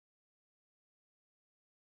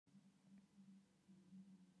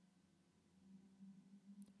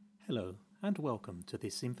Hello and welcome to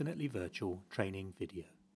this Infinitely Virtual training video.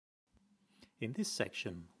 In this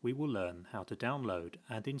section we will learn how to download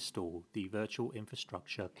and install the Virtual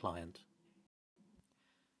Infrastructure Client.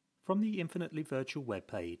 From the Infinitely Virtual web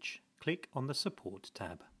page, click on the Support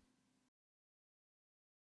tab.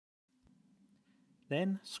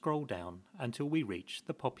 Then scroll down until we reach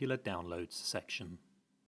the Popular Downloads section.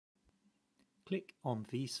 Click on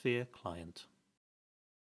vSphere Client.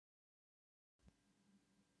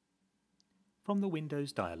 From the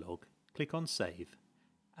Windows dialog, click on Save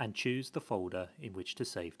and choose the folder in which to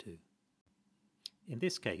save to. In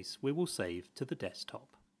this case, we will save to the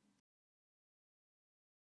desktop.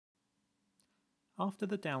 After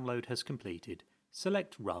the download has completed,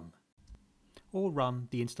 select Run, or run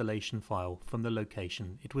the installation file from the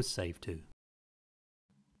location it was saved to.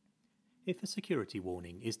 If a security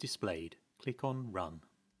warning is displayed, click on Run.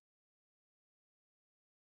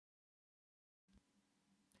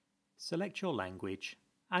 Select your language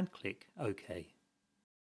and click OK.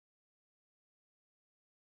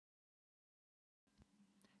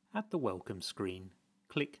 At the Welcome screen,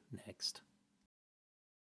 click Next.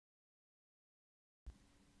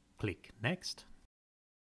 Click Next.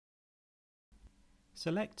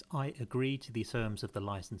 Select I agree to the terms of the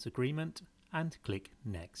license agreement and click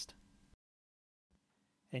Next.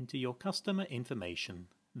 Enter your customer information,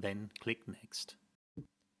 then click Next.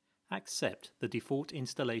 Accept the default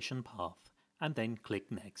installation path and then click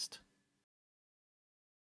Next.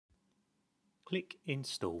 Click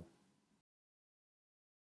Install.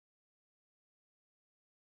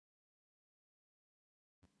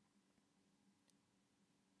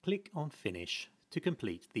 Click on Finish to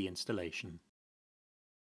complete the installation.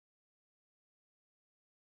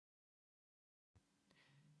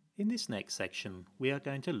 In this next section, we are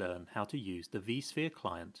going to learn how to use the vSphere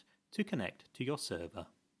client to connect to your server.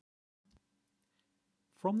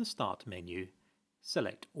 From the Start menu,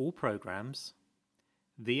 select All Programs,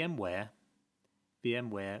 VMware,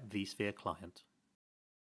 VMware vSphere Client.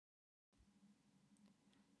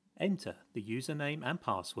 Enter the username and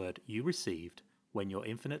password you received when your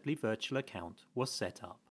Infinitely Virtual account was set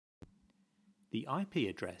up. The IP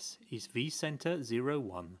address is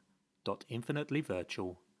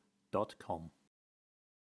vcenter01.infinitelyvirtual.com.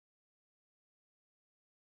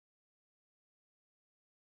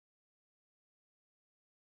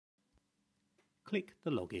 Click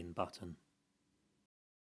the Login button.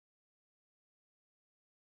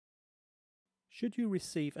 Should you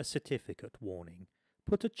receive a certificate warning,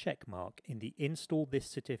 put a check mark in the Install this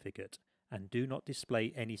certificate and do not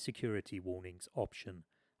display any security warnings option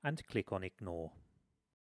and click on Ignore.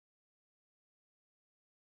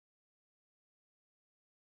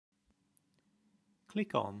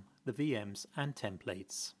 Click on the VMs and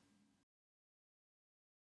Templates.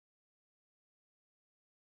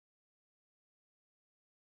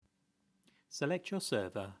 Select your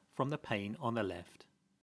server from the pane on the left.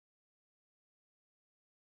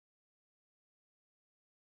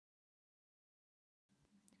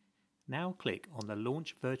 Now click on the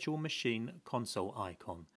Launch Virtual Machine Console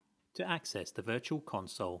icon to access the virtual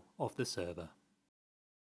console of the server.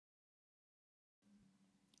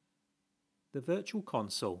 The virtual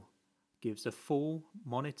console gives a full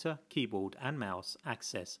monitor, keyboard and mouse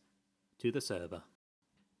access to the server.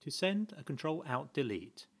 To send a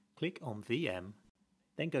Control-Alt-Delete, click on VM,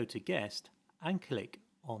 then go to Guest and click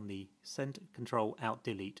on the Send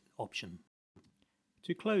Control-Alt-Delete option.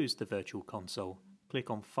 To close the virtual console,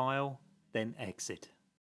 click on File, then Exit.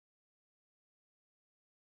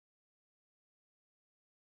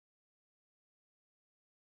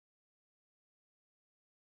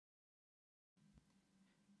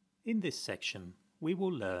 In this section, we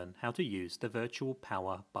will learn how to use the virtual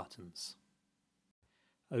power buttons.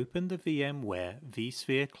 Open the VMware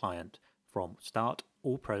vSphere client from Start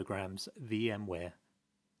All Programs VMware.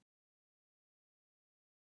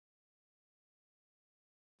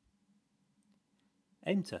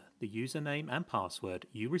 Enter the username and password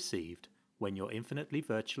you received when your Infinitely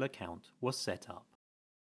Virtual account was set up.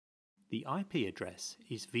 The IP address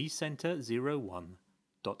is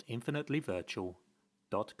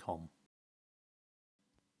vcenter01.infinitelyvirtual.com.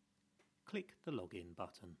 Click the Login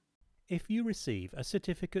button. If you receive a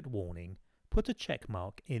certificate warning, put a check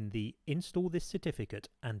mark in the Install this certificate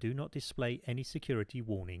and do not display any security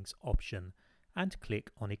warnings option and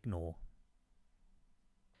click on Ignore.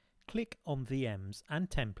 Click on VMs and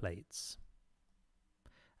Templates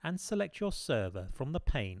and select your server from the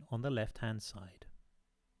pane on the left-hand side.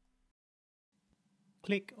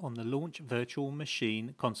 Click on the Launch Virtual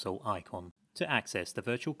Machine Console icon to access the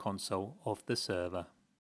virtual console of the server.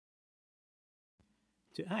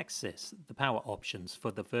 To access the power options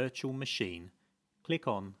for the virtual machine, click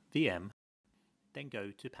on VM, then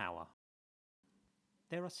go to Power.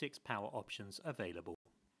 There are 6 power options available: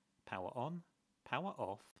 Power On, Power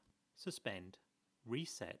Off, Suspend,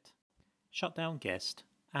 Reset, Shut down Guest,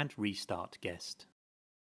 and Restart Guest.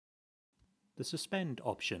 The Suspend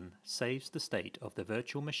option saves the state of the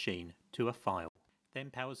virtual machine to a file,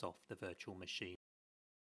 then powers off the virtual machine.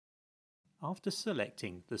 After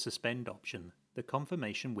selecting the Suspend option, the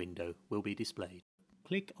confirmation window will be displayed.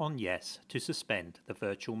 Click on Yes to suspend the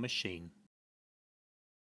virtual machine.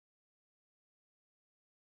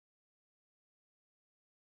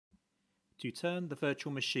 To turn the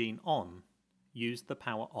virtual machine on, use the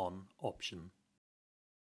Power On option.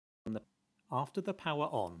 After the power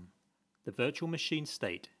on, the virtual machine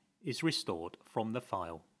state is restored from the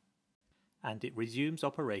file, and it resumes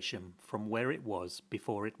operation from where it was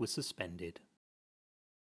before it was suspended.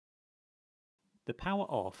 The Power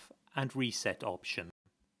Off and Reset option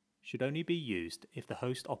should only be used if the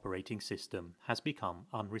host operating system has become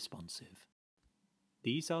unresponsive.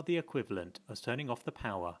 These are the equivalent of turning off the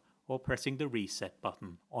power or pressing the reset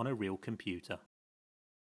button on a real computer.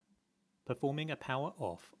 Performing a power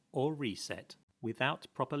off or reset without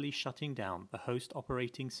properly shutting down the host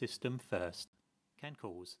operating system first can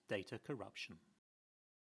cause data corruption.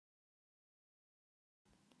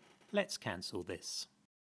 Let's cancel this.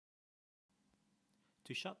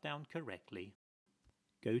 To shut down correctly,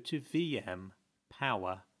 go to VM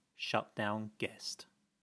Power Shutdown Guest.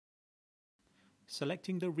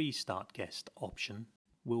 Selecting the Restart Guest option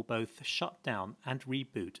will both shut down and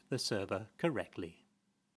reboot the server correctly.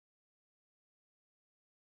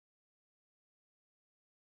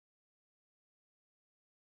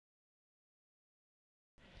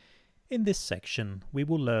 In this section, we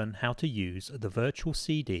will learn how to use the virtual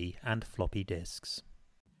CD and floppy disks.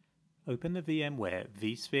 Open the VMware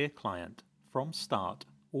vSphere client from Start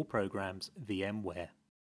All Programs VMware.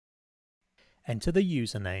 Enter the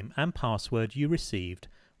username and password you received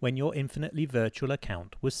when your Infinitely Virtual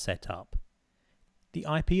account was set up. The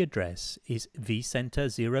IP address is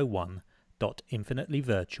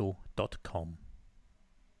vcenter01.infinitelyvirtual.com.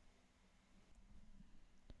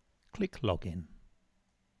 Click Login.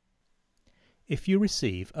 If you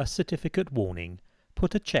receive a certificate warning,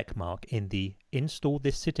 put a check mark in the Install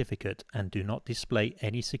this certificate and do not display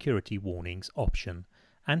any security warnings option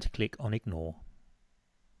and click on Ignore.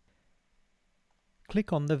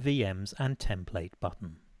 Click on the VMs and Template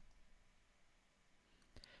button.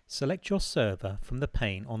 Select your server from the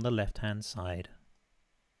pane on the left-hand side.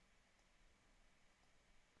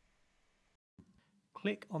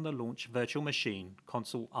 Click on the Launch Virtual Machine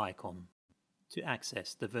console icon to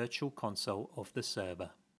access the virtual console of the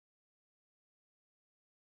server.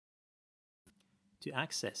 To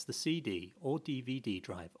access the CD or DVD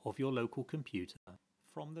drive of your local computer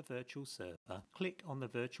from the virtual server, click on the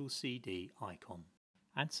virtual CD icon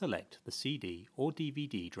and select the CD or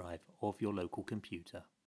DVD drive of your local computer.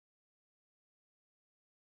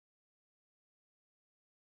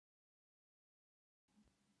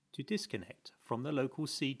 To disconnect from the local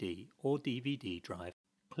CD or DVD drive,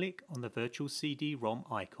 click on the virtual CD-ROM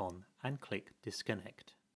icon and click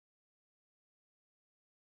Disconnect.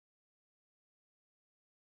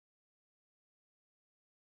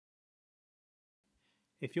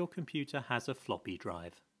 If your computer has a floppy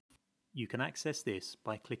drive, you can access this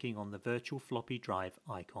by clicking on the virtual floppy drive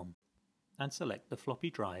icon and select the floppy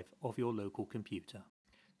drive of your local computer.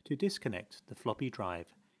 To disconnect the floppy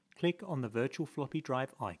drive, click on the virtual floppy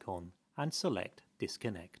drive icon and select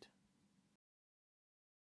Disconnect.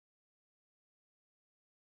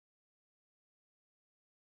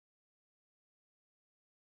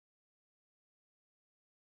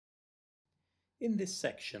 In this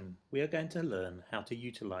section, we are going to learn how to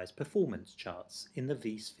utilize performance charts in the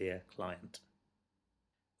vSphere client.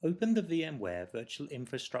 Open the VMware Virtual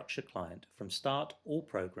Infrastructure Client from Start All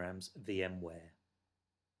Programs VMware.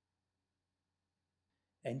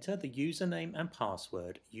 Enter the username and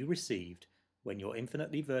password you received when your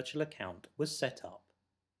Infinitely Virtual account was set up.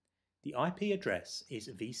 The IP address is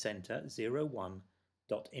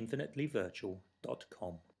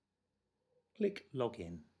vcenter01.infinitelyvirtual.com. Click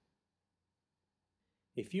Login.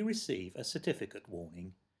 If you receive a certificate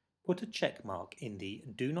warning, put a check mark in the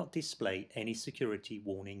Do Not Display Any Security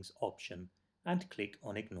Warnings option and click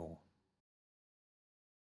on Ignore.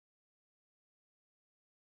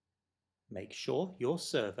 Make sure your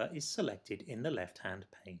server is selected in the left-hand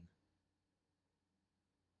pane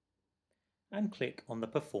and click on the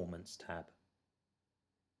Performance tab.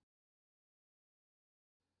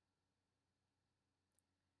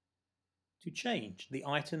 To change the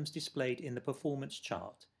items displayed in the performance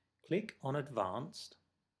chart, click on Advanced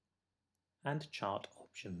and Chart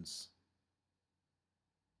Options.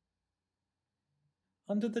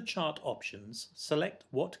 Under the Chart options, select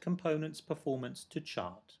what component's performance to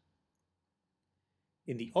chart.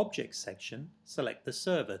 In the Objects section, select the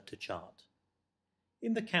server to chart.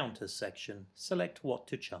 In the Counters section, select what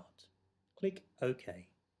to chart. Click OK.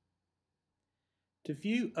 To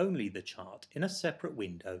view only the chart in a separate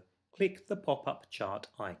window, click the pop-up chart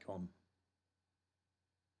icon.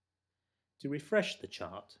 To refresh the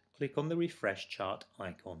chart, click on the Refresh Chart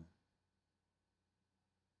icon.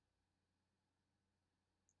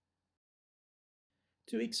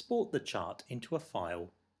 To export the chart into a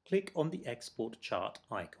file, click on the Export Chart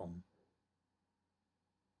icon.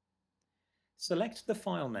 Select the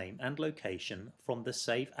file name and location from the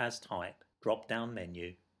Save As Type drop-down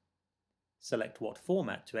menu. Select what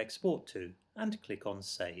format to export to and click on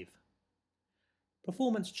Save.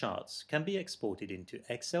 Performance charts can be exported into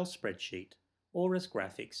Excel spreadsheet or as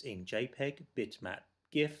graphics in JPEG, bitmap,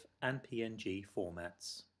 GIF and PNG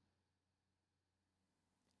formats.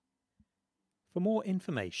 For more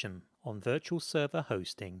information on virtual server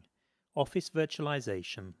hosting, Office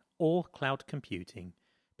virtualization or cloud computing,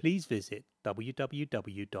 please visit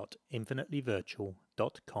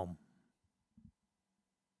www.infinitelyvirtual.com.